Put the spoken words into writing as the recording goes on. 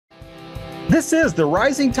This is the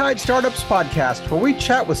Rising Tide Startups podcast, where we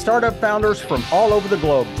chat with startup founders from all over the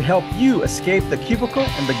globe to help you escape the cubicle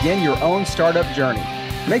and begin your own startup journey.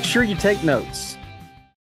 Make sure you take notes.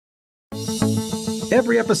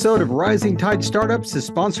 Every episode of Rising Tide Startups is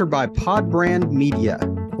sponsored by Podbrand Media.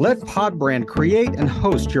 Let Podbrand create and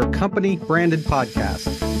host your company branded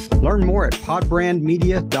podcast. Learn more at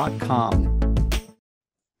podbrandmedia.com.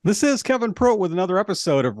 This is Kevin Prewett with another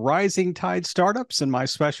episode of Rising Tide Startups, and my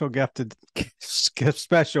special guest today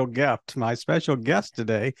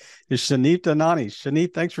is Shanif Dhanani.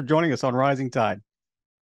 Shanif, thanks for joining us on Rising Tide.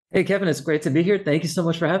 Hey, Kevin, it's great to be here. Thank you so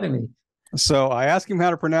much for having me. So I asked him how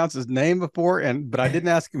to pronounce his name before, but I didn't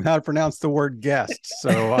ask him how to pronounce the word guest.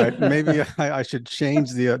 So maybe I should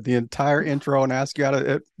change the entire intro and ask you how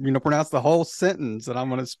to pronounce the whole sentence that I'm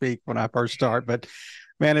going to speak when I first start. But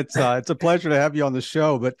man, it's a pleasure to have you on the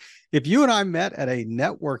show. But if you and I met at a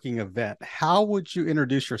networking event, how would you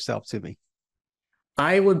introduce yourself to me?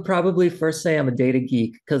 I would probably first say I'm a data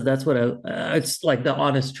geek, because that's what it's like the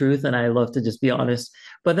honest truth, and I love to just be honest.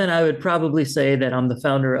 But then I would probably say that I'm the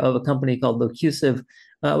founder of a company called Locusive,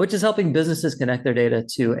 which is helping businesses connect their data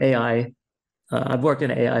to AI. I've worked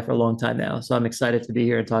in AI for a long time now, so I'm excited to be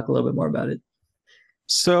here and talk a little bit more about it.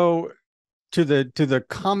 So to the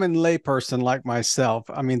common layperson like myself,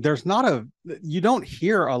 I mean, you don't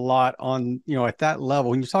hear a lot on, at that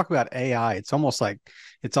level. When you talk about AI, it's almost like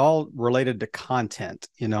it's all related to content,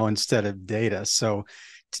 instead of data. So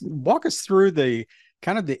walk us through the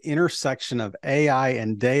kind of the intersection of AI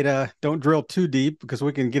and data. Don't drill too deep, because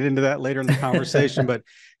we can get into that later in the conversation, but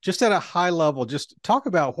just at a high level, just talk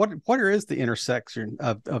about what is the intersection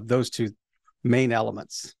of those two main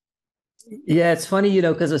elements. Yeah, it's funny,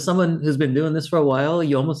 because as someone who's been doing this for a while,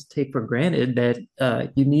 you almost take for granted that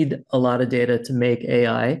you need a lot of data to make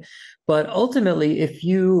AI. But ultimately, if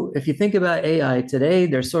you think about AI today,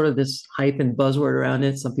 there's sort of this hype and buzzword around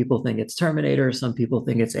it. Some people think it's Terminator. Some people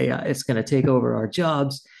think it's AI. It's going to take over our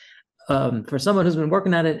jobs. For someone who's been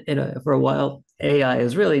working at it for a while, AI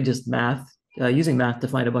is really just math, using math to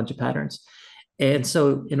find a bunch of patterns. And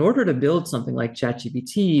so in order to build something like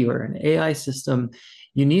ChatGPT or an AI system,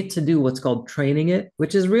 you need to do what's called training it,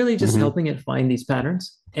 which is really just helping it find these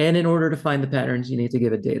patterns. And in order to find the patterns, you need to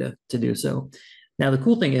give it data to do so. Now, the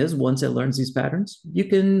cool thing is, once it learns these patterns, you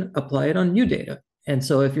can apply it on new data. And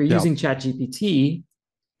so if you're using ChatGPT,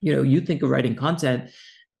 you think of writing content,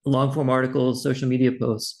 long form articles, social media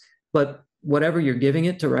posts, but whatever you're giving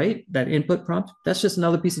it to write, that input prompt, that's just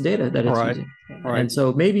another piece of data that it's using. Right. And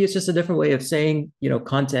so maybe it's just a different way of saying,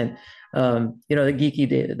 content, the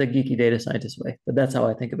geeky data scientist way, but that's how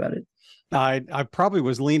I think about it. I probably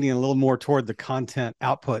was leaning a little more toward the content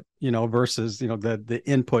output, versus, the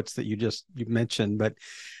inputs that you mentioned. But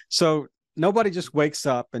so nobody just wakes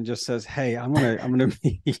up and just says, hey, I'm going to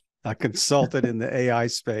be a consultant in the AI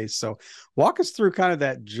space. So walk us through kind of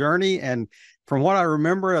that journey. And from what I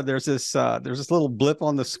remember, there's this little blip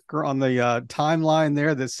on the timeline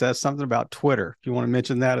there that says something about Twitter. If you want to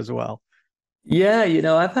mention that as well. Yeah,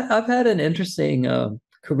 I've had an interesting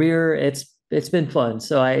career. It's been fun.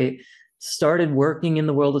 So I started working in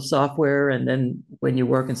the world of software, and then when you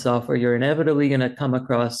work in software, you're inevitably going to come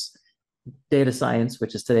across data science,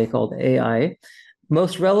 which is today called AI.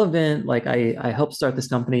 Most relevant, like I helped start this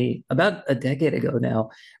company about a decade ago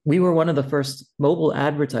now. We were one of the first mobile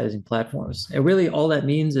advertising platforms. And really all that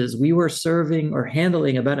means is we were serving or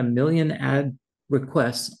handling about 1 million ad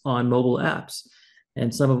requests on mobile apps.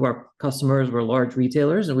 And some of our customers were large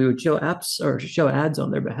retailers, and we would show apps or show ads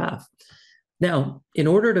on their behalf. Now, in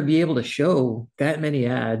order to be able to show that many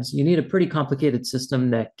ads, you need a pretty complicated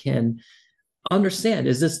system that can understand,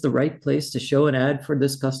 is this the right place to show an ad for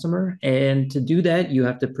this customer? And to do that, you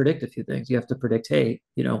have to predict a few things. You have to predict, hey,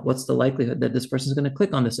 what's the likelihood that this person's going to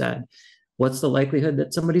click on this ad? What's the likelihood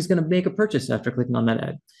that somebody's going to make a purchase after clicking on that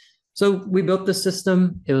ad? So we built this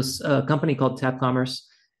system. It was a company called Tap Commerce.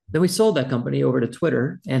 Then we sold that company over to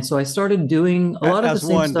Twitter. And so I started doing a lot of the same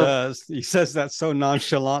stuff. As one does. He says that so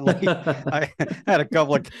nonchalantly. I had a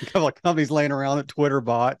couple of companies laying around that Twitter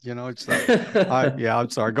bought, It's like, I'm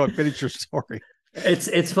sorry. Go finish your story.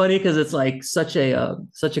 It's funny because it's like such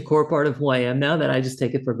a core part of who I am now that I just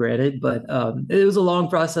take it for granted. But it was a long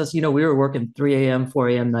process. We were working 3 a.m., 4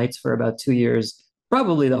 a.m. nights for about 2 years.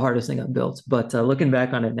 Probably the hardest thing I've built. But looking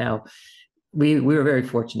back on it now, we were very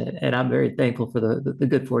fortunate, and I'm very thankful for the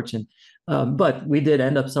good fortune. But we did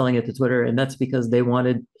end up selling it to Twitter, and that's because they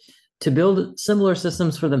wanted to build similar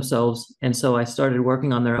systems for themselves. And so I started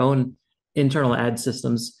working on their own internal ad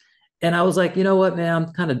systems. And I was like, you know what, man,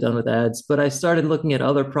 I'm kind of done with ads. But I started looking at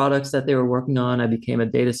other products that they were working on. I became a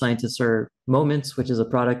data scientist for Moments, which is a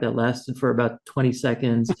product that lasted for about 20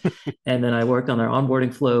 seconds. And then I worked on their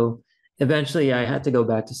onboarding flow. Eventually, I had to go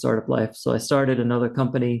back to startup life. So I started another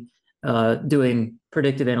company doing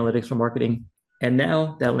predictive analytics for marketing. And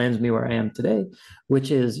now that lands me where I am today, which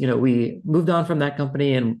is, we moved on from that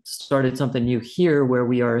company and started something new here where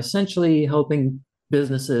we are essentially helping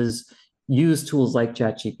businesses use tools like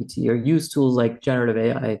ChatGPT or use tools like generative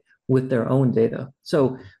AI with their own data.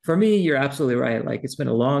 So for me, you're absolutely right. Like it's been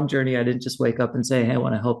a long journey. I didn't just wake up and say, hey, I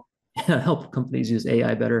want to help help companies use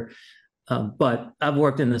AI better. But I've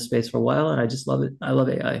worked in this space for a while and I just love it. I love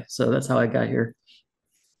AI. So that's how I got here.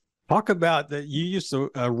 Talk about that. You used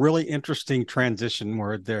a really interesting transition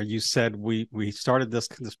word there. You said we started this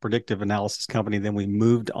predictive analysis company, then we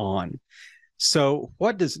moved on. So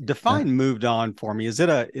what does Yeah. define moved on for me? Is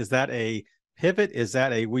that a pivot? Is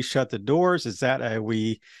that a we shut the doors? Is that a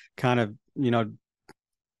we kind of,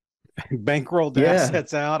 bankrolled the Yeah.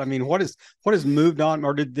 assets out? I mean, what is moved on,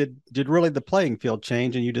 or did really the playing field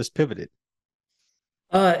change and you just pivoted?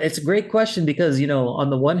 It's a great question because, on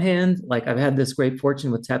the one hand, like I've had this great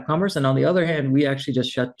fortune with Tap Commerce, and on the other hand, we actually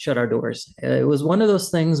just shut our doors. It was one of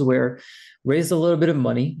those things where raised a little bit of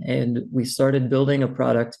money and we started building a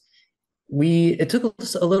product. It took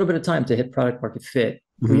us a little bit of time to hit product market fit.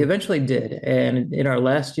 We Mhm. eventually did, and in our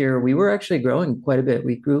last year, we were actually growing quite a bit.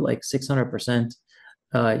 We grew like 600%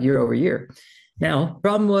 year over year. Now,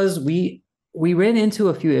 problem was we ran into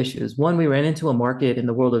a few issues. One, we ran into a market in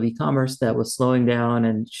the world of e-commerce that was slowing down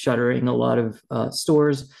and shuttering a lot of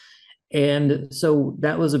stores. And so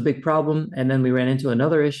that was a big problem. And then we ran into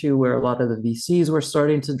another issue where a lot of the VCs were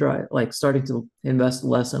starting to invest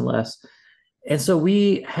less and less. And so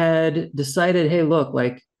we had decided, hey, look,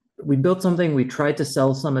 like we built something, we tried to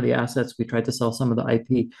sell some of the assets, we tried to sell some of the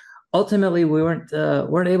IP. Ultimately, we weren't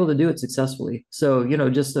able to do it successfully. So,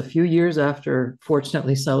 just a few years after,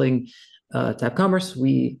 fortunately, selling Tap Commerce,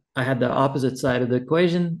 I had the opposite side of the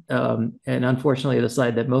equation, and unfortunately, the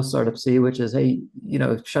side that most startups see, which is, hey,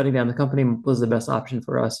 shutting down the company was the best option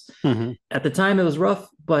for us. Mhm. At the time, it was rough,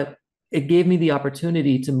 but it gave me the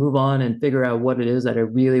opportunity to move on and figure out what it is that I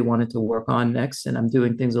really wanted to work on next, and I'm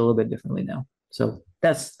doing things a little bit differently now. So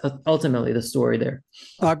that's ultimately the story there.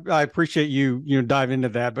 I appreciate you dive into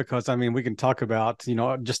that, because I mean we can talk about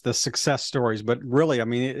just the success stories, but really I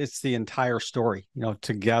mean it's the entire story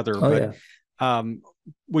together. Oh But yeah. um,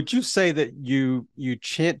 would you say that you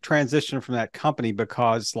transition from that company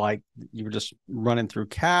because like you were just running through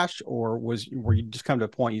cash, or were you just come to a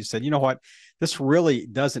point you said, you know what, this really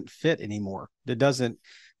doesn't fit anymore? It doesn't,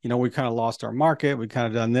 we kind of lost our market, we kind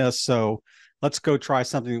of done this, so let's go try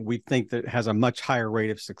something that we think that has a much higher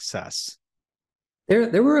rate of success.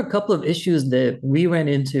 There were a couple of issues that we ran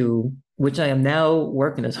into, which I am now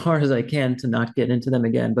working as hard as I can to not get into them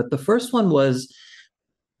again. But the first one was,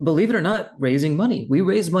 believe it or not, raising money. We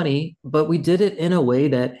raised money, but we did it in a way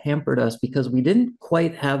that hampered us because we didn't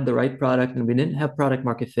quite have the right product and we didn't have product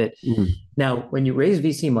market fit. Mm. Now, when you raise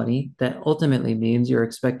VC money, that ultimately means you're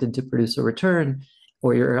expected to produce a return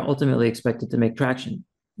or you're ultimately expected to make traction.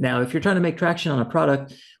 Now, if you're trying to make traction on a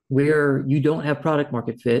product where you don't have product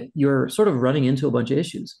market fit, you're sort of running into a bunch of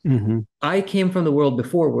issues. Hmm. I came from the world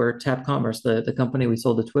before where Tap Commerce, the company we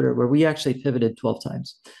sold to Twitter, where we actually pivoted 12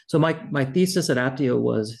 times. So my thesis at Aptio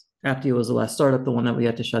was the last startup, the one that we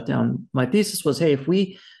had to shut down. My thesis was, hey, if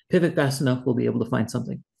we pivot fast enough, we'll be able to find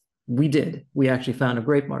something. We did. We actually found a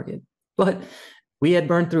great market. But we had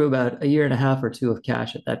burned through about a year and a half or two of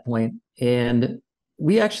cash at that point. And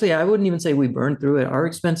I wouldn't even say we burned through it. Our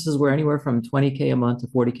expenses were anywhere from 20K a month to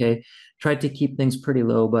 40K. Tried to keep things pretty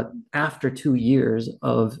low, but after 2 years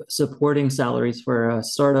of supporting salaries for a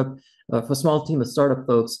startup, for a small team of startup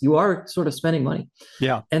folks, you are sort of spending money.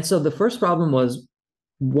 Yeah. And so the first problem was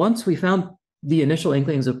once we found the initial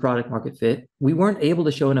inklings of product market fit, we weren't able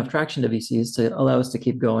to show enough traction to VCs to allow us to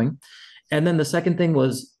keep going. And then the second thing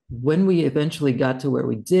was when we eventually got to where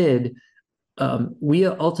we did, we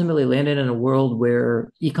ultimately landed in a world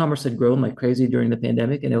where e-commerce had grown like crazy during the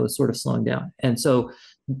pandemic and it was sort of slowing down. And so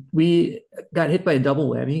we got hit by a double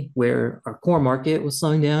whammy where our core market was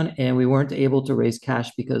slowing down and we weren't able to raise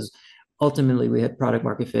cash because ultimately we had product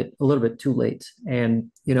market fit a little bit too late.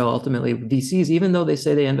 And, ultimately VCs, even though they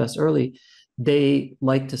say they invest early, they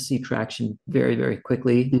like to see traction very, very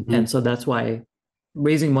quickly. Hmm. And so that's why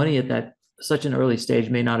raising money at that such an early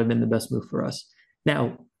stage may not have been the best move for us.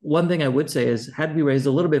 Now, one thing I would say is, had we raised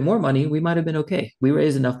a little bit more money, we might have been okay. We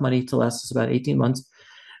raised enough money to last us about 18 months,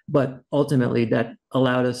 but ultimately that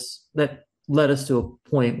led us to a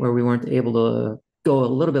point where we weren't able to go a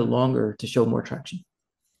little bit longer to show more traction.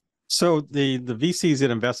 So the VCs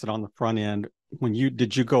that invested on the front end, when you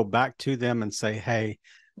did you go back to them and say, hey,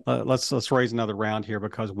 let's raise another round here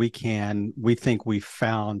because we think we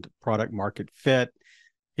found product market fit.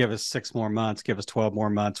 Give us 6 more months, give us 12 more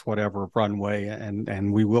months, whatever runway,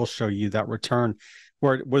 and we will show you that return.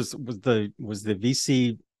 Where it was the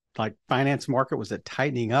VC like finance market, was it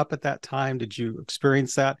tightening up at that time? Did you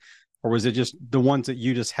experience that, or was it just the ones that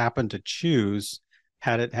you just happened to choose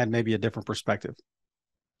had maybe a different perspective?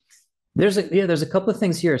 There's a couple of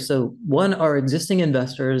things here. So one, our existing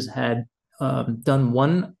investors had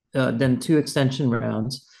done two extension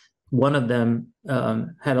rounds. One of them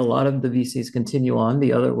had a lot of the VCs continue on.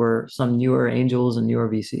 The other were some newer angels and newer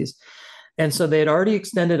VCs. And so they had already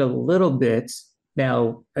extended a little bit.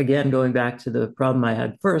 Now, again, going back to the problem I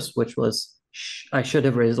had first, which was I should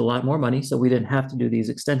have raised a lot more money so we didn't have to do these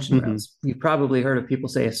extension rounds. You've probably heard of people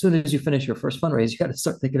say, as soon as you finish your first fundraise, you got to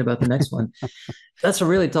start thinking about the next one. That's a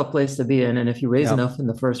really tough place to be in. And if you raise enough in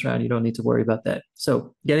the first round, you don't need to worry about that.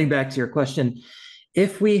 So getting back to your question,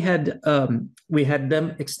 if we had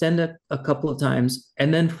them extend it a couple of times,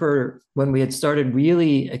 and then for when we had started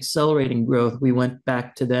really accelerating growth, we went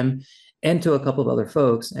back to them and to a couple of other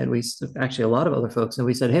folks, and we actually a lot of other folks, and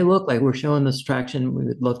we said, hey, look, like we're showing this traction. We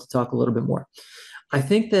would love to talk a little bit more. I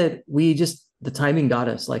think that the timing got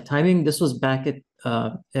us. Like timing, this was back at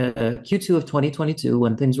Q2 of 2022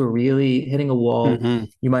 when things were really hitting a wall.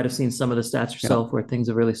 You might have seen some of the stats yourself where things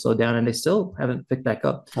have really slowed down, and they still haven't picked back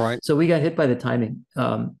up. Right. So we got hit by the timing.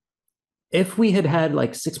 If we had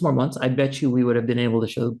like 6 more months, I bet you we would have been able to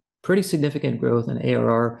show pretty significant growth in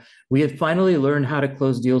ARR. We had finally learned how to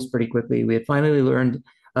close deals pretty quickly. We had finally learned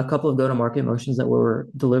a couple of go-to-market motions that were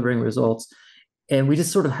delivering results. And we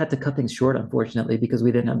just sort of had to cut things short, unfortunately, because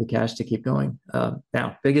we didn't have the cash to keep going.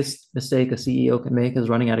 Now, biggest mistake a CEO can make is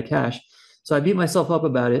running out of cash. So I beat myself up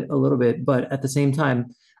about it a little bit, but at the same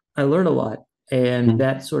time, I learned a lot. And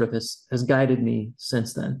that sort of has guided me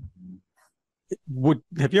since then.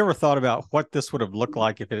 Have you ever thought about what this would have looked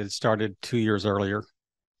like if it had started 2 years earlier?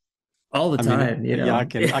 All the time, you know. Yeah,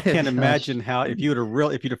 I can't imagine how if you'd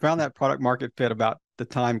have found that product market fit about the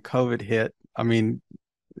time COVID hit. I mean,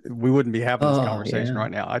 we wouldn't be having this conversation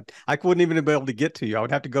right now. I wouldn't even be able to get to you. I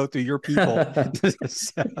would have to go through your people to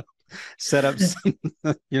set up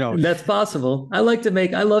some, That's possible. I love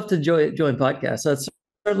to join podcasts. So it's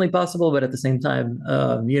certainly possible, but at the same time,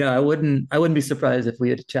 I wouldn't be surprised if we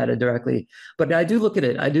had chatted directly. But I do look at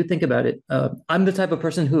it. I do think about it. I'm the type of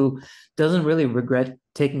person who doesn't really regret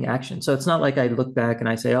taking action. So it's not like I look back and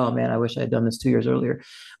I say, oh man, I wish I had done this 2 years earlier.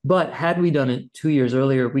 But had we done it 2 years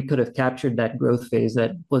earlier, we could have captured that growth phase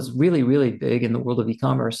that was really, really big in the world of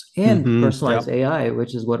e-commerce and personalized AI,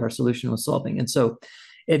 which is what our solution was solving. And so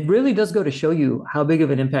it really does go to show you how big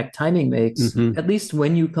of an impact timing makes, at least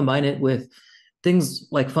when you combine it with things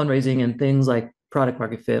like fundraising and things like product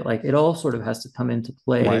market fit. Like it all sort of has to come into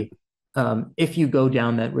play if you go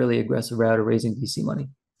down that really aggressive route of raising VC money.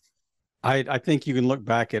 I think you can look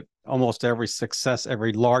back at almost every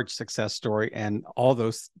large success story, and all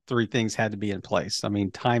those three things had to be in place. I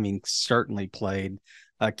mean, timing certainly played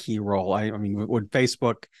a key role. I mean, would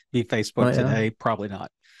Facebook be Facebook today? Probably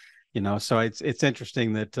not. So it's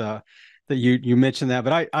interesting that you mentioned that,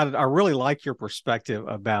 but I really like your perspective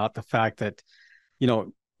about the fact that,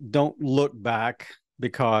 don't look back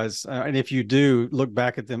because, and if you do, look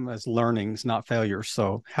back at them as learnings, not failures.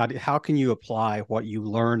 So how can you apply what you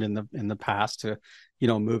learned in the past to,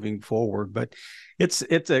 moving forward? But it's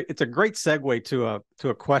a great segue to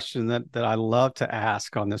a question that I love to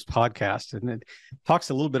ask on this podcast, and it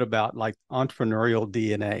talks a little bit about like entrepreneurial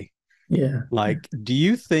DNA. Yeah. Like, do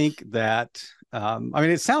you think that?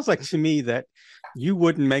 It sounds like to me that you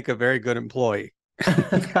wouldn't make a very good employee.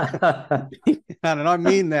 And I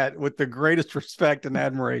mean that with the greatest respect and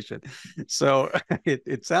admiration. So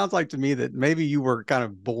it sounds like to me that maybe you were kind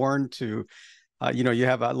of born to, you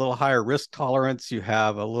have a little higher risk tolerance. You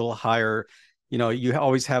have a little higher, you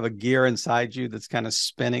always have a gear inside you that's kind of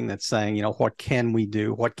spinning, that's saying, what can we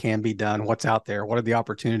do? What can be done? What's out there? What are the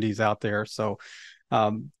opportunities out there? So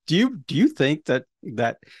do you think that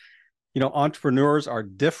entrepreneurs are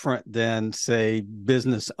different than, say,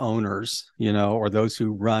 business owners, or those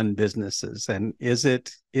who run businesses? And is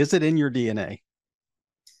it in your DNA?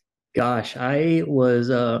 Gosh, I was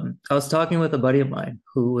talking with a buddy of mine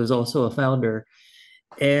who was also a founder,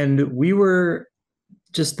 and we were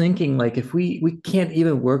just thinking, like, if we can't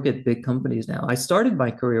even work at big companies now. I started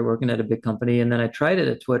my career working at a big company, and then I tried it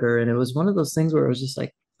at Twitter, and it was one of those things where it was just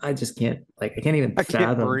like, I just can't, like, I can't even fathom.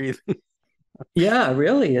 Can't breathe. Yeah,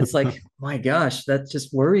 really. It's like, my gosh, that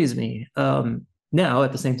just worries me. Now,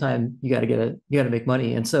 at the same time, you got to make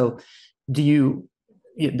money. And so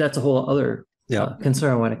that's a whole other Yeah.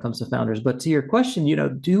 concern when it comes to founders. But to your question,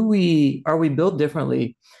 are we built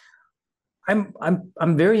differently?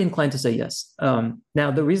 I'm very inclined to say yes.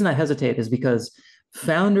 Now, the reason I hesitate is because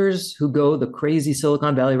founders who go the crazy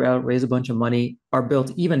Silicon Valley route, raise a bunch of money, are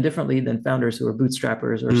built even differently than founders who are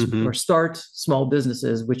bootstrappers or start small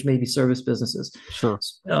businesses, which may be service businesses. Sure.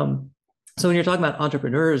 So when you're talking about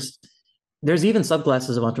entrepreneurs, there's even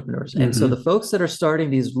subclasses of entrepreneurs. And so the folks that are starting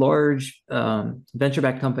these large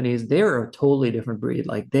venture-backed companies, they're a totally different breed.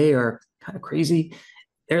 Like they are kind of crazy.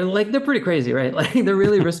 They're pretty crazy, right? Like they're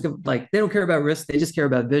really they don't care about risk. They just care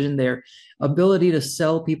about vision. Their ability to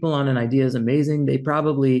sell people on an idea is amazing. They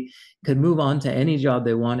probably could move on to any job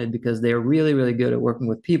they wanted because they're really, really good at working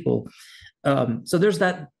with people. So there's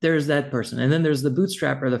that person. And then there's the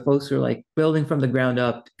bootstrapper, the folks who are like building from the ground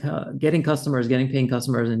up, getting customers, getting paying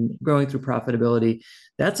customers and growing through profitability.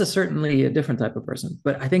 That's certainly a different type of person.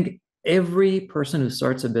 But I think every person who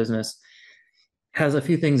starts a business has a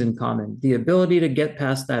few things in common. The ability to get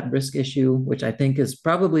past that risk issue, which I think is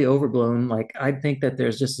probably overblown. Like I think that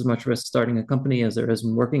there's just as much risk starting a company as there is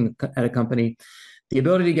working at a company. The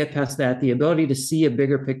ability to get past that, the ability to see a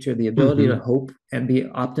bigger picture, the ability to hope and be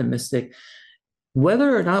optimistic.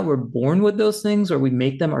 Whether or not we're born with those things or we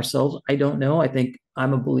make them ourselves, I don't know. I think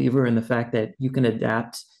I'm a believer in the fact that you can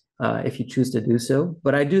adapt if you choose to do so.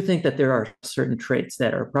 But I do think that there are certain traits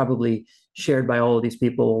that are probably shared by all of these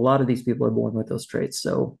people. A lot of these people are born with those traits.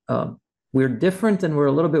 So we're different and we're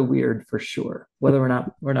a little bit weird for sure. Whether or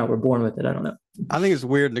not we're born with it, I don't know. I think it's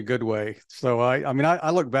weird in a good way. So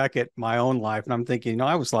I look back at my own life and I'm thinking,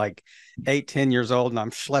 I was like 8-10 years old and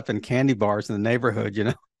I'm schlepping candy bars in the neighborhood,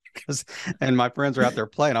 and my friends are out there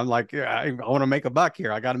playing. I'm like, yeah, I want to make a buck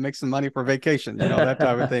here. I got to make some money for vacation, that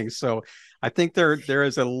type of thing. So I think there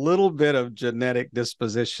is a little bit of genetic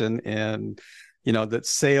disposition in, that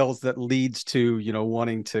sales that leads to,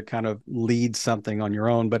 wanting to kind of lead something on your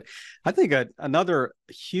own. But I think another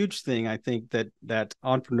huge thing I think that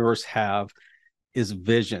entrepreneurs have is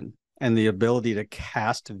vision and the ability to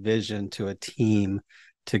cast vision to a team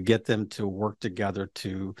to get them to work together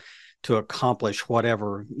to accomplish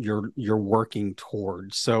whatever you're working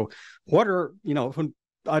towards. So what are,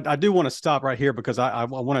 I do want to stop right here because I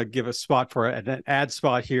want to give a spot for an ad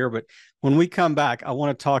spot here, but when we come back, I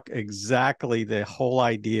want to talk exactly the whole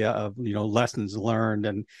idea of, lessons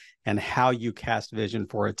learned and how you cast vision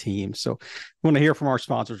for a team. So I want to hear from our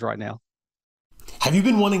sponsors right now. Have you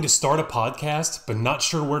been wanting to start a podcast but not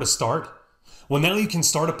sure where to start? Well, now you can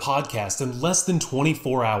start a podcast in less than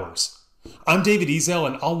 24 hours. I'm David Ezel,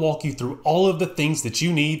 and I'll walk you through all of the things that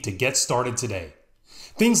you need to get started today.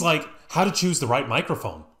 Things like how to choose the right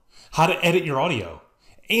microphone, how to edit your audio,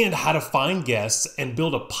 and how to find guests and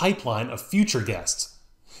build a pipeline of future guests.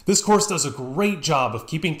 This course does a great job of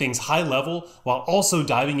keeping things high level while also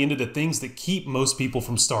diving into the things that keep most people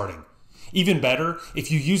from starting. Even better, if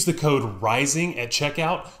you use the code RISING at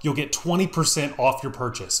checkout, you'll get 20% off your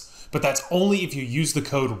purchase. But that's only if you use the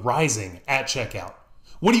code RISING at checkout.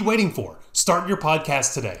 What are you waiting for? Start your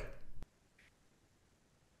podcast today.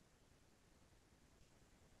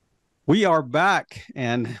 We are back,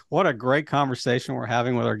 and what a great conversation we're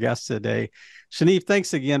having with our guests today. Shanif,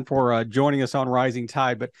 thanks again for joining us on Rising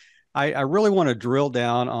Tide, but I really want to drill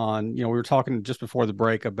down on, we were talking just before the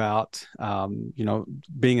break about,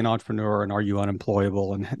 being an entrepreneur and are you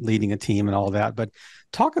unemployable and leading a team and all that, but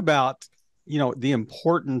talk about, the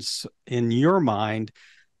importance in your mind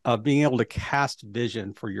of being able to cast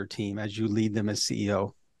vision for your team as you lead them as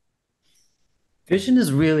CEO. Vision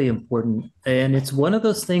is really important. And it's one of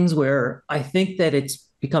those things where I think that it's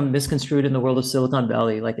become misconstrued in the world of Silicon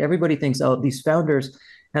Valley. Like everybody thinks, oh, these founders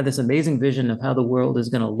have this amazing vision of how the world is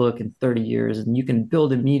going to look in 30 years, and you can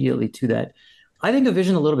build immediately to that. I think of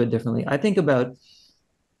vision a little bit differently. I think about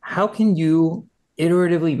how can you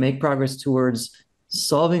iteratively make progress towards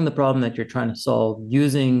solving the problem that you're trying to solve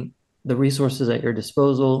using the resources at your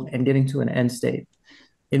disposal and getting to an end state.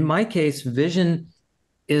 In my case, vision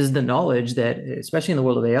is the knowledge that, especially in the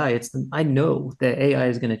world of AI, I know that AI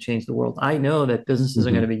is going to change the world. I know that businesses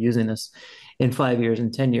are going to be using this in 5 years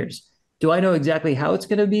and 10 years. Do I know exactly how it's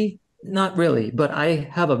going to be? Not really, but I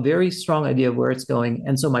have a very strong idea of where it's going.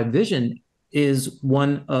 And so my vision is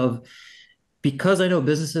one of, because I know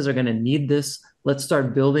businesses are going to need this, let's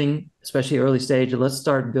start building, especially early stage, let's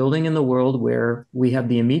start building in the world where we have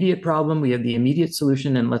the immediate problem, we have the immediate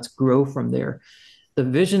solution, and let's grow from there. The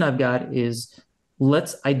vision I've got is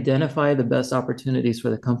let's identify the best opportunities for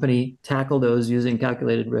the company, tackle those using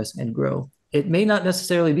calculated risk, and grow. It may not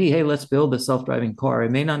necessarily be, hey, let's build a self-driving car.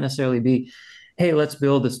 It may not necessarily be, hey, let's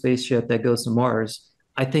build a spaceship that goes to Mars.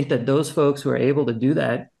 I think that those folks who are able to do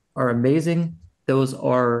that are amazing. those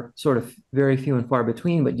are sort of very few and far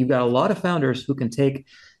between, but you've got a lot of founders who can take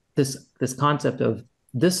this concept of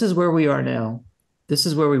this is where we are now, this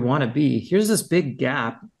is where we want to be, here's this big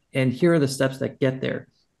gap, and here are the steps that get there.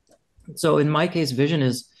 So in my case, vision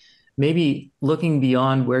is maybe looking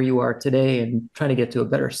beyond where you are today and trying to get to a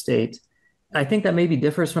better state. I think that maybe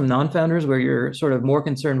differs from non-founders, where you're sort of more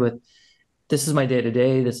concerned with, this is my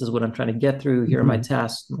day-to-day, this is what I'm trying to get through, here are my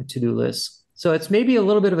tasks, my to-do lists. So it's maybe a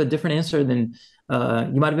little bit of a different answer than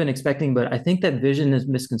you might have been expecting, but I think that vision is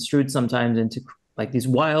misconstrued sometimes into like these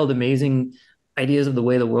wild, amazing ideas of the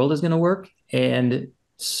way the world is going to work. And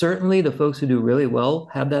certainly the folks who do really well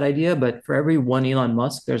have that idea, but for every one Elon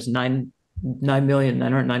Musk, there's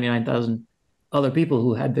 9,999,000 other people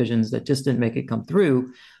who had visions that just didn't make it come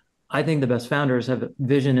through. I think the best founders have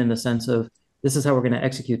vision in the sense of, this is how we're going to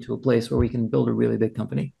execute to a place where we can build a really big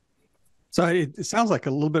company. So it sounds like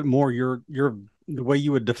a little bit more your the way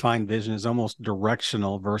you would define vision is almost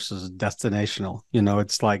directional versus destinational.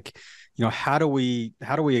 It's like, how do we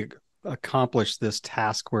accomplish this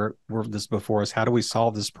task where this before us? How do we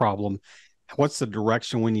solve this problem? What's the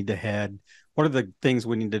direction we need to head? What are the things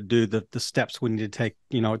we need to do, the steps we need to take?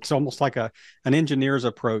 It's almost like an engineer's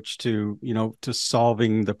approach to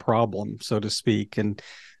solving the problem, so to speak. And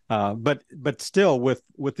but still with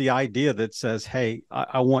the idea that says, hey,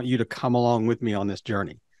 I want you to come along with me on this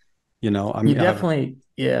journey. You definitely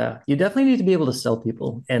need to be able to sell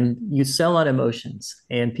people, and you sell on emotions,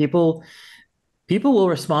 and people will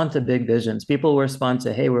respond to big visions. People will respond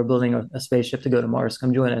to, hey, we're building a spaceship to go to Mars,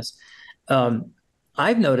 come join us.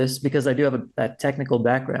 I've noticed, because I do have a technical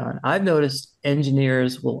background, I've noticed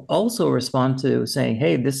engineers will also respond to saying,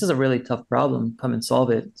 hey, this is a really tough problem, come and solve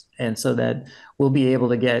it. And so that we'll be able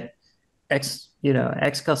to get X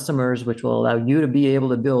customers, which will allow you to be able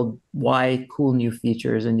to build Y cool new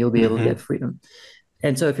features, and you'll be able to get freedom.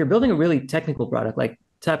 And so if you're building a really technical product, like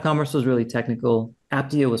Tap Commerce was really technical,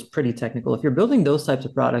 Apptio was pretty technical. If you're building those types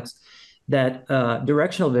of products, that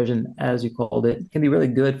directional vision, as you called it, can be really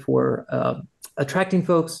good for attracting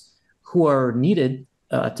folks who are needed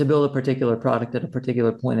to build a particular product at a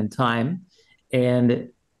particular point in time. And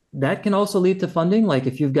that can also lead to funding. Like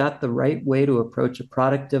if you've got the right way to approach a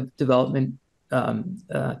product development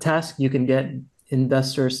task, you can get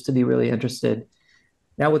investors to be really interested.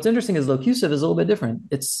 Now, what's interesting is Locusive is a little bit different.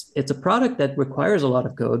 It's a product that requires a lot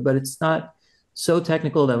of code, but it's not so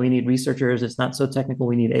technical that we need researchers. It's not so technical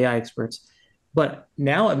we need AI experts. But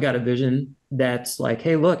now I've got a vision that's like,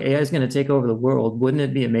 hey, look, AI is going to take over the world. Wouldn't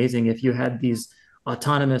it be amazing if you had these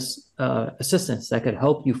autonomous assistants that could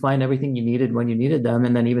help you find everything you needed when you needed them,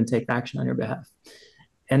 and then even take action on your behalf?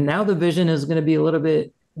 And now the vision is going to be a little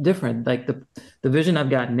bit different. Like the vision I've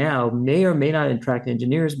got now may or may not attract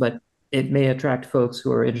engineers, but it may attract folks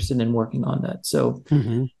who are interested in working on that. So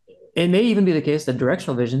it may even be the case that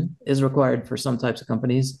directional vision is required for some types of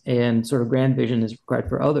companies, and sort of grand vision is required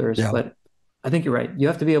for others. Yeah. But I think you're right. You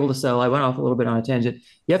have to be able to sell. I went off a little bit on a tangent.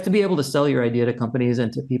 You have to be able to sell your idea to companies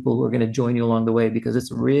and to people who are going to join you along the way, because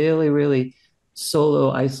it's really, really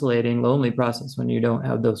solo, isolating, lonely process when you don't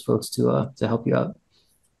have those folks to help you out.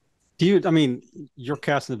 You're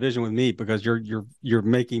casting the vision with me, because you're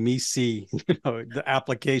making me see, the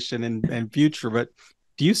application and future. But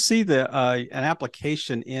do you see an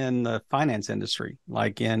application in the finance industry,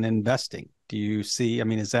 like in investing? Do you see?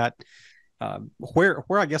 Is that where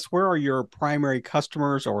are your primary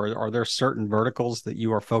customers, or are there certain verticals that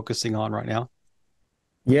you are focusing on right now?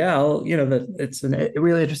 Yeah, it's a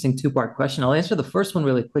really interesting two-part question. I'll answer the first one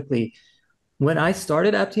really quickly. When I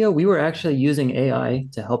started Apptio, we were actually using AI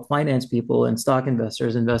to help finance people and stock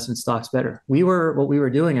investors invest in stocks better. What we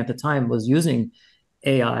were doing at the time was using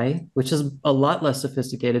AI, which is a lot less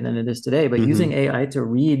sophisticated than it is today, but using AI to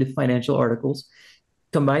read financial articles,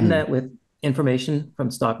 combine that with information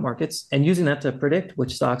from stock markets, and using that to predict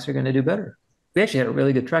which stocks are going to do better. We actually had a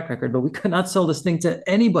really good track record, but we could not sell this thing to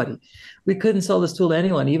anybody. We couldn't sell this tool to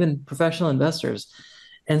anyone, even professional investors.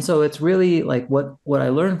 And so it's really like what I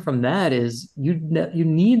learned from that is you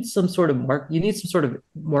need some sort of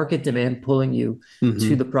market demand pulling you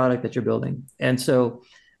to the product that you're building. And so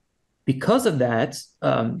because of that,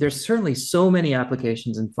 there's certainly so many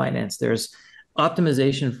applications in finance. There's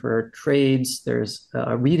optimization for trades. There's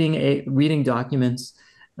reading documents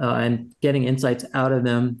and getting insights out of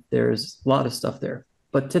them. There's a lot of stuff there.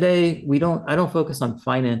 But today I don't focus on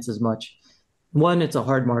finance as much. One, it's a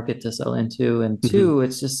hard market to sell into, and two,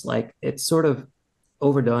 it's just like it's sort of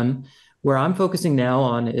overdone. Where I'm focusing now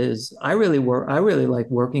on is I really like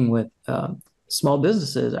working with small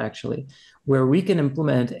businesses, actually, where we can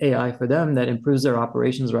implement AI for them that improves their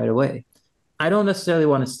operations right away. I don't necessarily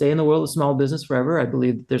want to stay in the world of small business forever. I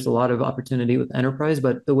believe that there's a lot of opportunity with enterprise,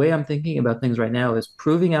 but the way I'm thinking about things right now is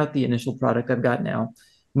proving out the initial product I've got now,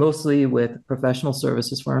 mostly with professional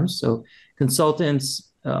services firms. So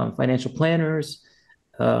consultants, financial planners,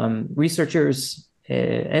 researchers,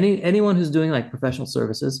 anyone who's doing like professional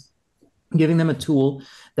services, giving them a tool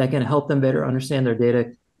that can help them better understand their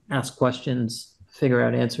data, ask questions, figure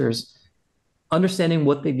out answers, understanding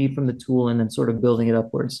what they need from the tool, and then sort of building it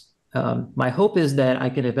upwards. My hope is that I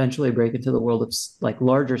can eventually break into the world of like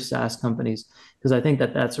larger SaaS companies, because I think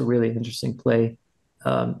that that's a really interesting play.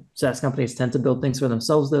 SaaS companies tend to build things for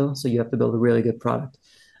themselves, though, so you have to build a really good product.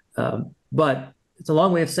 But it's a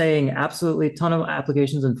long way of saying absolutely a ton of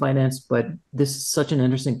applications in finance, but this is such an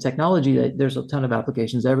interesting technology that there's a ton of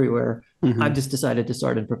applications everywhere. I've just decided to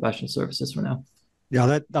start in professional services for now.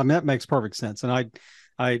 Yeah, that makes perfect sense. And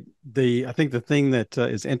I think the thing that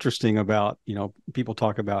is interesting about, people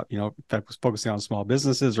talk about, focusing on small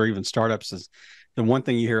businesses or even startups is the one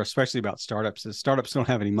thing you hear, especially about startups, is startups don't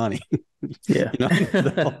have any money. Yeah.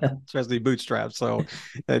 Especially bootstraps. So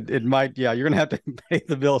it might, you're going to have to pay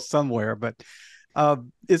the bill somewhere. But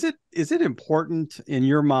is it important in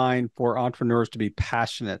your mind for entrepreneurs to be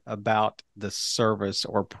passionate about the service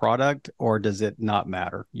or product, or does it not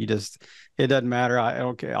matter? It doesn't matter. I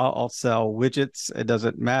don't care. I'll sell widgets. It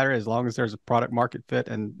doesn't matter as long as there's a product market fit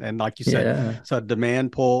and like you said, so a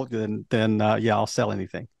demand pull. Then I'll sell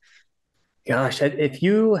anything. Gosh, if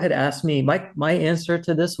you had asked me, my answer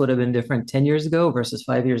to this would have been different 10 years ago versus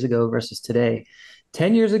 5 years ago versus today.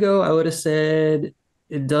 10 years ago, I would have said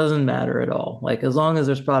it doesn't matter at all. Like, as long as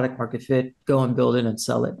there's product market fit, go and build it and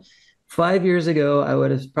sell it. 5 years ago, I would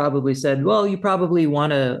have probably said, well, you probably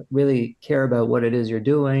want to really care about what it is you're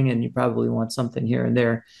doing, and you probably want something here and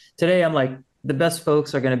there. Today, I'm like, the best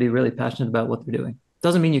folks are going to be really passionate about what they're doing.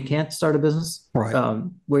 Doesn't mean you can't start a business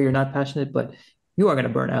where you're not passionate, but you are going to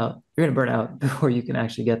burn out. You're going to burn out before you can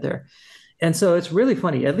actually get there. And so it's really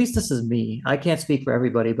funny. At least this is me. I can't speak for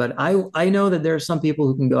everybody, but I know that there are some people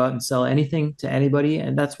who can go out and sell anything to anybody,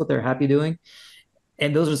 and that's what they're happy doing.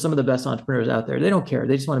 And those are some of the best entrepreneurs out there. They don't care.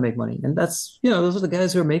 They just want to make money. And that's, those are the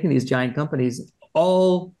guys who are making these giant companies.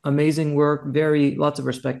 All amazing work, lots of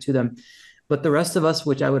respect to them. But the rest of us,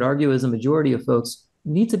 which I would argue is a majority of folks,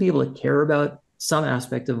 need to be able to care about some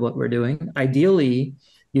aspect of what we're doing. Ideally,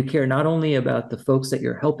 you care not only about the folks that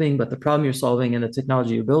you're helping, but the problem you're solving and the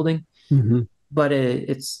technology you're building. But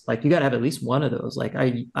it's like, you got to have at least one of those. Like,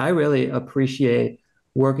 I really appreciate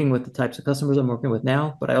working with the types of customers I'm working with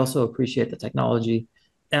now, but I also appreciate the technology,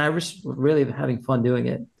 and I was really having fun doing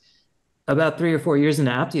it. About 3 or 4 years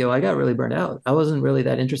into Aptio, I got really burned out. I wasn't really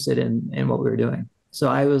that interested in what we were doing. So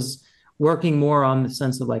I was working more on the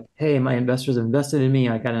sense of like, hey, my investors have invested in me.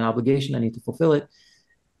 I got an obligation. I need to fulfill it,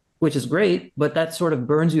 which is great, but that sort of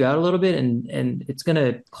burns you out a little bit, and it's going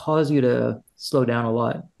to cause you to slow down a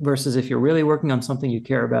lot. Versus if you're really working on something you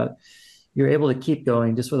care about, you're able to keep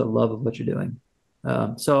going just for the love of what you're doing.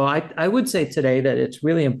 So I would say today that it's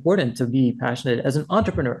really important to be passionate as an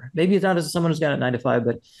entrepreneur. Maybe it's not as someone who's got a 9 to 5,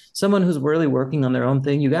 but someone who's really working on their own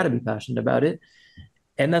thing. You got to be passionate about it.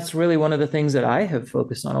 And that's really one of the things that I have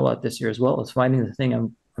focused on a lot this year as well, is finding the thing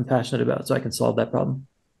I'm passionate about so I can solve that problem.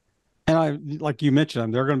 And like you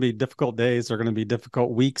mentioned, there are going to be difficult days. There are going to be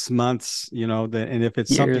difficult weeks, months, and if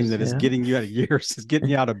it's something that is getting you out of years, is getting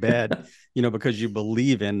you out of bed, because you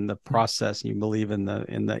believe in the process and you believe in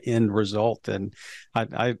the end result. And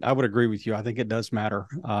I would agree with you. I think it does matter.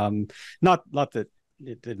 Not that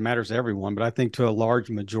it matters to everyone, but I think to a large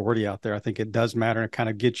majority out there, I think it does matter, and kind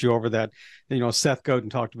of get you over that. Seth Godin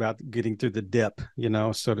talked about getting through the dip,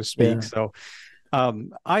 so to speak. Yeah.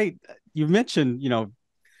 So you mentioned,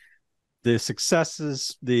 the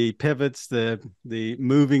successes, the pivots, the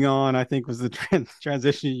moving on, I think was the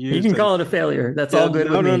transition you used. You can call it a failure. That's all good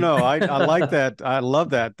with me. No. I like that. I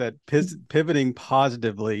love that pivoting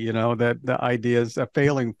positively, that the idea is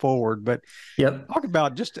failing forward. But talk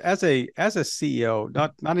about, just as a CEO,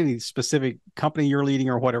 not any specific company you're leading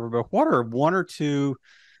or whatever, but what are one or two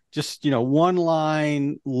just, one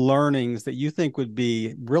line learnings that you think would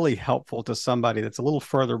be really helpful to somebody that's a little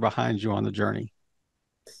further behind you on the journey?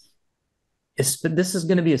 This is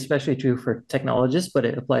going to be especially true for technologists, but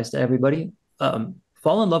it applies to everybody.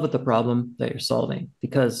 Fall in love with the problem that you're solving,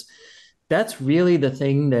 because that's really the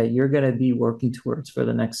thing that you're going to be working towards for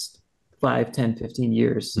the next 5, 10, 15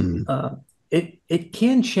 years. It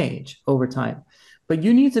can change over time, but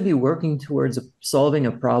you need to be working towards solving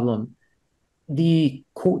a problem. The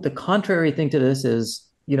contrary thing to this is,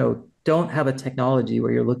 don't have a technology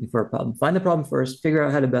where you're looking for a problem. Find the problem first, figure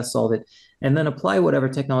out how to best solve it, and then apply whatever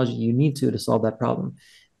technology you need to solve that problem.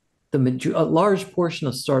 a large portion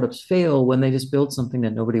of startups fail when they just build something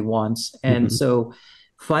that nobody wants. And so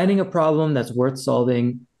finding a problem that's worth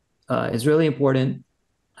solving is really important.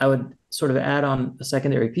 I would sort of add on a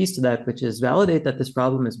secondary piece to that, which is validate that this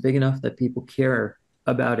problem is big enough that people care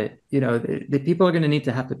about it. The people are going to need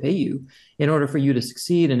to have to pay you in order for you to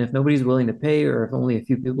succeed. And if nobody's willing to pay, or if only a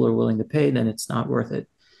few people are willing to pay, then it's not worth it.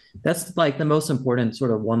 That's like the most important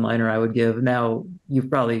sort of one-liner I would give. Now, you've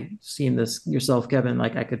probably seen this yourself, Kevin.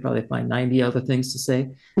 Like, I could probably find 90 other things to say,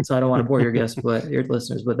 so I don't want to bore your guests, but your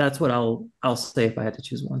listeners. But that's what I'll say if I had to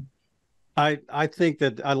choose one. I think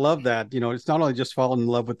that I love that. It's not only just falling in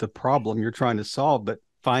love with the problem you're trying to solve, but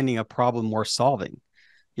finding a problem worth solving.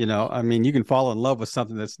 I mean, you can fall in love with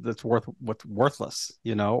something that's worthless,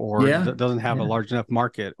 or doesn't have a large enough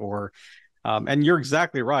market, or and you're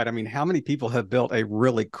exactly right. I mean, how many people have built a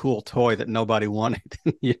really cool toy that nobody wanted?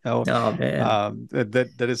 Oh man,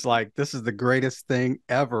 that is like, this is the greatest thing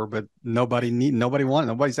ever, but nobody wanted,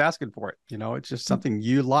 nobody's asking for it. It's just something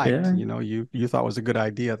you liked. You thought was a good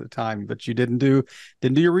idea at the time, but you didn't do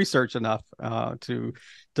your research enough to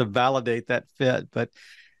validate that fit. But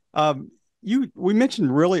we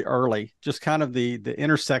mentioned really early just kind of the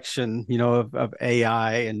intersection, of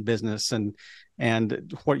AI and business and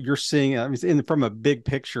what you're seeing. I mean, from a big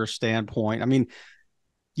picture standpoint, I mean,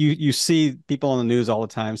 you see people on the news all the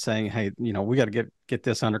time saying, "Hey, we got to get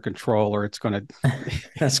this under control, or it's going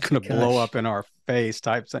to blow up in our face,"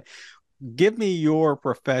 type thing. Give me your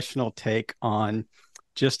professional take on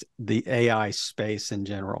just the AI space in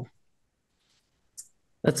general.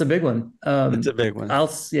 That's a big one. It's a big one. I'll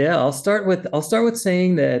start with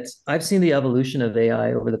saying that I've seen the evolution of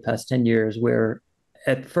AI over the past 10 years, where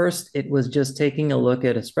at first it was just taking a look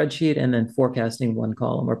at a spreadsheet and then forecasting one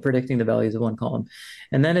column or predicting the values of one column.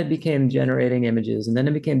 And then it became generating images, and then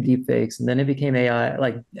it became deep fakes, and then it became AI,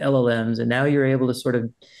 like LLMs. And now you're able to sort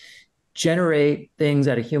of generate things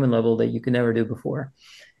at a human level that you could never do before.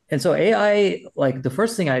 And so AI, like, the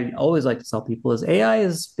first thing I always like to tell people is AI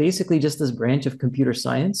is basically just this branch of computer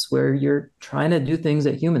science where you're trying to do things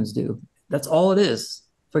that humans do. That's all it is.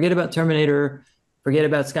 Forget about Terminator, forget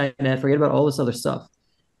about Skynet, forget about all this other stuff.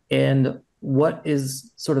 And what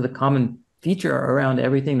is sort of the common feature around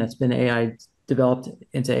everything that's been AI developed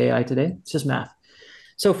into AI today? It's just math.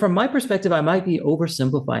 So from my perspective, I might be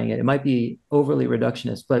oversimplifying it. It might be overly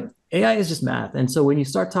reductionist, but AI is just math. And so when you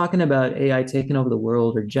start talking about AI taking over the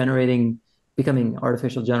world or becoming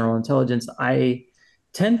artificial general intelligence, I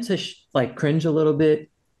tend to cringe a little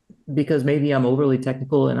bit, because maybe I'm overly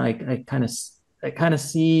technical, and I kind of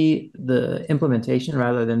see the implementation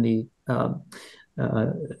rather than the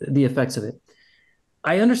effects of it.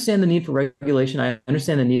 I understand the need for regulation. I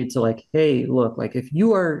understand the need to, like, hey, look, like,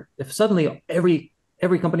 if suddenly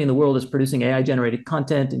every company in the world is producing AI generated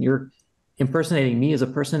content, and you're impersonating me as a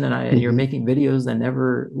person, and you're making videos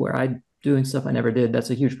where I'm doing stuff I never did, that's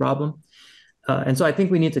a huge problem. And so I think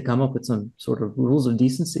we need to come up with some sort of rules of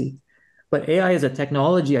decency. But AI as a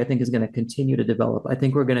technology, I think, is going to continue to develop. I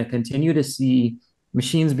think we're going to continue to see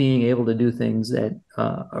machines being able to do things that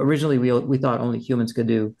originally we thought only humans could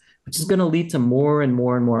do, which is going to lead to more and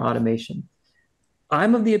more and more automation.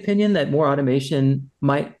 I'm of the opinion that more automation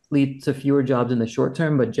might lead to fewer jobs in the short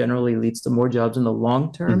term, but generally leads to more jobs in the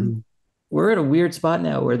long term. We're at a weird spot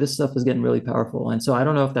now where this stuff is getting really powerful. And so I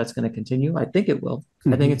don't know if that's going to continue. I think it will.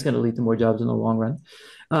 I think it's going to lead to more jobs in the long run.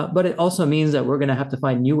 But it also means that we're going to have to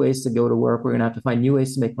find new ways to go to work. We're going to have to find new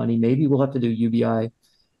ways to make money. Maybe we'll have to do UBI.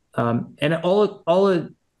 And it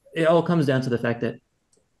all comes down to the fact that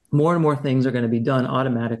more and more things are going to be done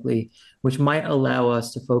automatically, which might allow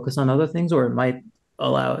us to focus on other things, or it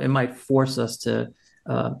might force us to,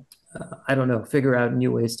 figure out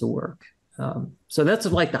new ways to work. So that's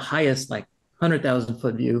like the highest, 100,000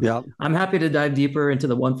 foot view. Yeah. I'm happy to dive deeper into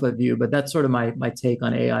the 1 foot view, but that's sort of my take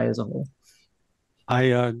on AI as a whole.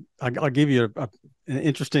 I'll give you an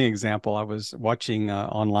interesting example. I was watching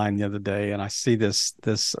online the other day, and I see this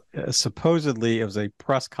supposedly it was a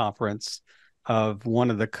press conference of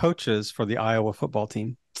one of the coaches for the Iowa football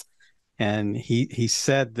team. And he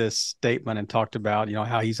said this statement and talked about,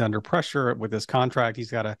 how he's under pressure with his contract.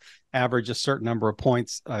 He's got to average a certain number of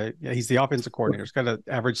points. He's the offensive coordinator. He's got to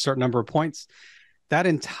average a certain number of points. That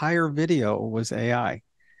entire video was AI.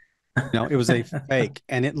 It was a fake,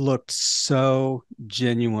 and it looked so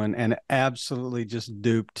genuine and absolutely just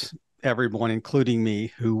duped everyone, including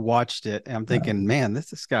me, who watched it. And I'm thinking, man,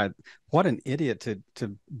 this guy, what an idiot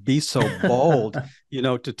to be so bold,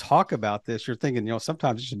 to talk about this. You're thinking,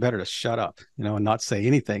 sometimes it's better to shut up, and not say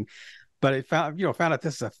anything. But it found out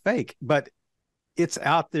this is a fake. But it's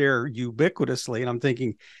out there ubiquitously. And I'm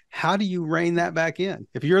thinking, how do you rein that back in?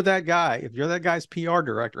 If you're that guy, if you're that guy's PR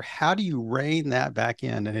director, how do you rein that back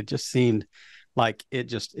in? And it just seemed like it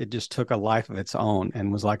just took a life of its own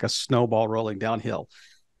and was like a snowball rolling downhill,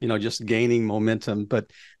 just gaining momentum.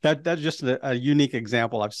 But that's just a unique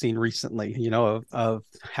example I've seen recently, of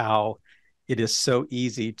how it is so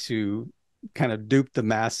easy to kind of dupe the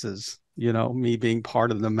masses, me being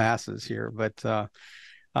part of the masses here. But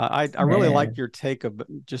I really like your take of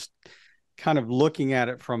just kind of looking at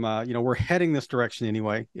it from we're heading this direction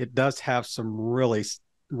anyway. It does have some really,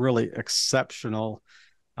 really exceptional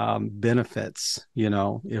benefits,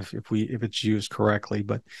 if it's used correctly.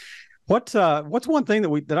 But what's one thing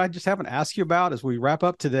that I just haven't asked you about as we wrap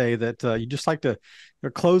up today that you just like to,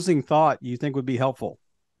 your closing thought you think would be helpful?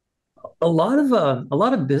 A lot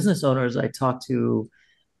of business owners I talk to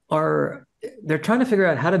they're trying to figure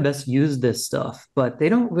out how to best use this stuff, but they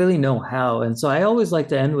don't really know how. And so I always like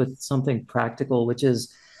to end with something practical, which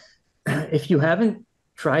is if you haven't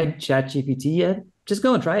tried ChatGPT yet, just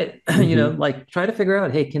go and try it. Like try to figure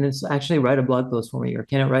out, hey, can it actually write a blog post for me, or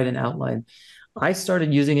can it write an outline? I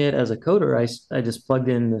started using it as a coder. I just plugged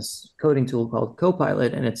in this coding tool called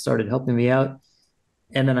Copilot, and it started helping me out.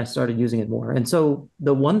 And then I started using it more. And so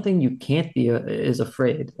the one thing you can't be is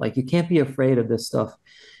afraid. Like you can't be afraid of this stuff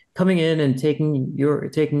coming in and taking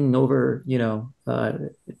over,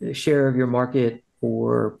 a share of your market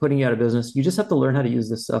or putting you out of business. You just have to learn how to use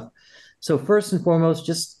this stuff. So first and foremost,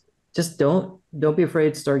 just don't be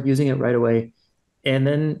afraid. Start using it right away. And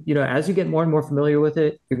then, as you get more and more familiar with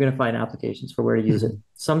it, you're going to find applications for where to use it.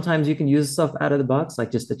 Sometimes you can use stuff out of the box,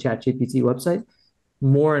 like just the ChatGPT website.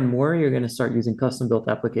 More and more, you're going to start using custom built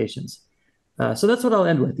applications. So that's what I'll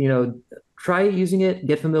end with. Try using it,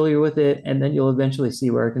 get familiar with it, and then you'll eventually see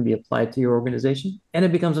where it can be applied to your organization. And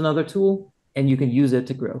it becomes another tool, and you can use it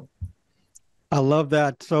to grow. I love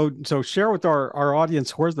that. So share with our audience,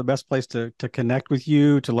 where's the best place to connect with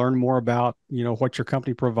you, to learn more about, what your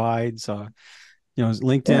company provides,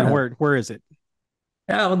 LinkedIn, Yeah. where is it?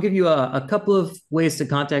 Yeah, I'll give you a couple of ways to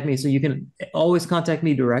contact me. So you can always contact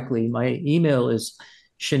me directly. My email is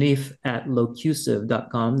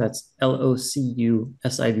shanif@locusive.com. That's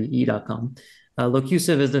LOCUSIVE.com.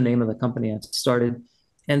 Locusive is the name of the company I started.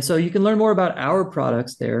 And so you can learn more about our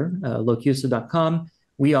products there, locusive.com.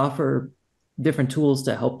 We offer different tools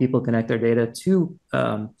to help people connect their data to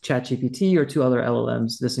ChatGPT or to other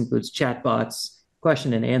LLMs. This includes chatbots,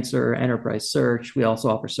 question and answer, enterprise search. We also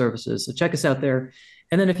offer services. So check us out there.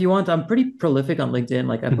 And then if you want, I'm pretty prolific on LinkedIn.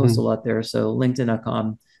 Like I post a lot there. So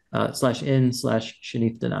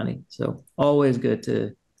linkedin.com/in/Shanif Dhanani. So always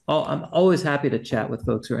I'm always happy to chat with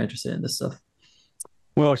folks who are interested in this stuff.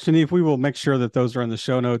 Well, Shanif, we will make sure that those are in the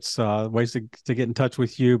show notes, ways to get in touch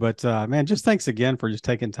with you. But man, just thanks again for just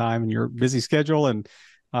taking time in your busy schedule and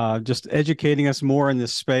just educating us more in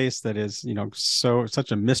this space that is,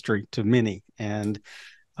 such a mystery to many. And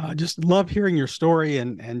just love hearing your story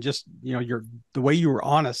and just, the way you were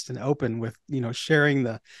honest and open with, sharing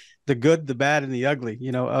the good, the bad, and the ugly,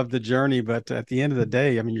 of the journey. But at the end of the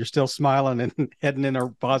day, I mean, you're still smiling and heading in a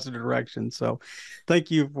positive direction. So thank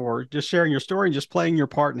you for just sharing your story and just playing your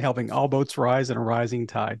part in helping all boats rise in a rising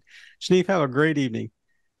tide. Shanif, have a great evening.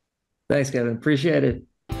 Thanks, Kevin. Appreciate it.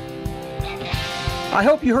 I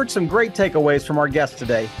hope you heard some great takeaways from our guests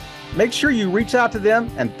today. Make sure you reach out to them,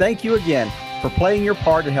 and thank you again for playing your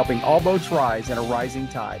part in helping all boats rise in a rising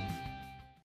tide.